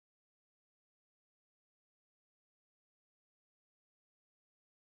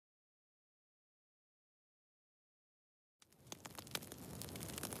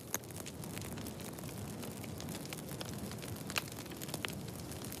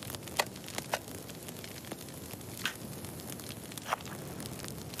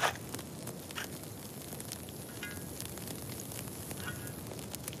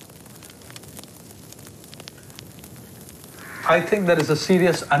I think there is a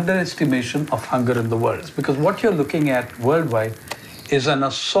serious underestimation of hunger in the world, because what you're looking at worldwide is an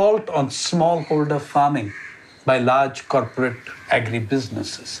assault on smallholder farming by large corporate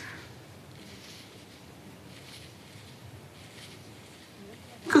agribusinesses.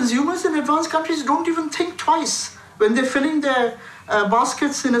 Consumers in advanced countries don't even think twice when they're filling their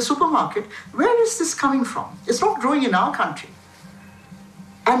baskets in a supermarket. Where is this coming from? It's not growing in our country.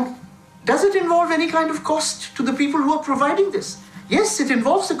 And does it involve any kind of cost to the people who are providing this? Yes, it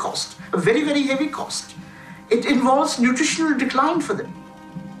involves a cost, a very, very heavy cost. It involves nutritional decline for them.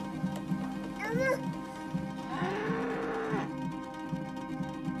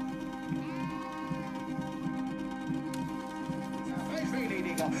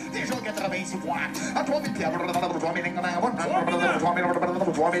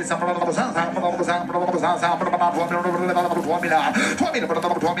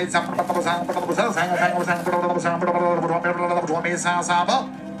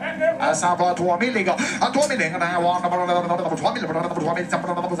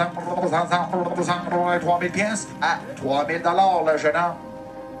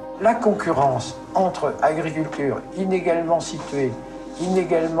 La concurrence entre agriculture inégalement située,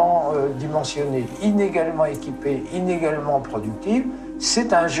 inégalement dimensionnée, inégalement équipée, inégalement productive,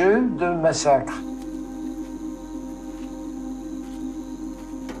 c'est un jeu de massacre.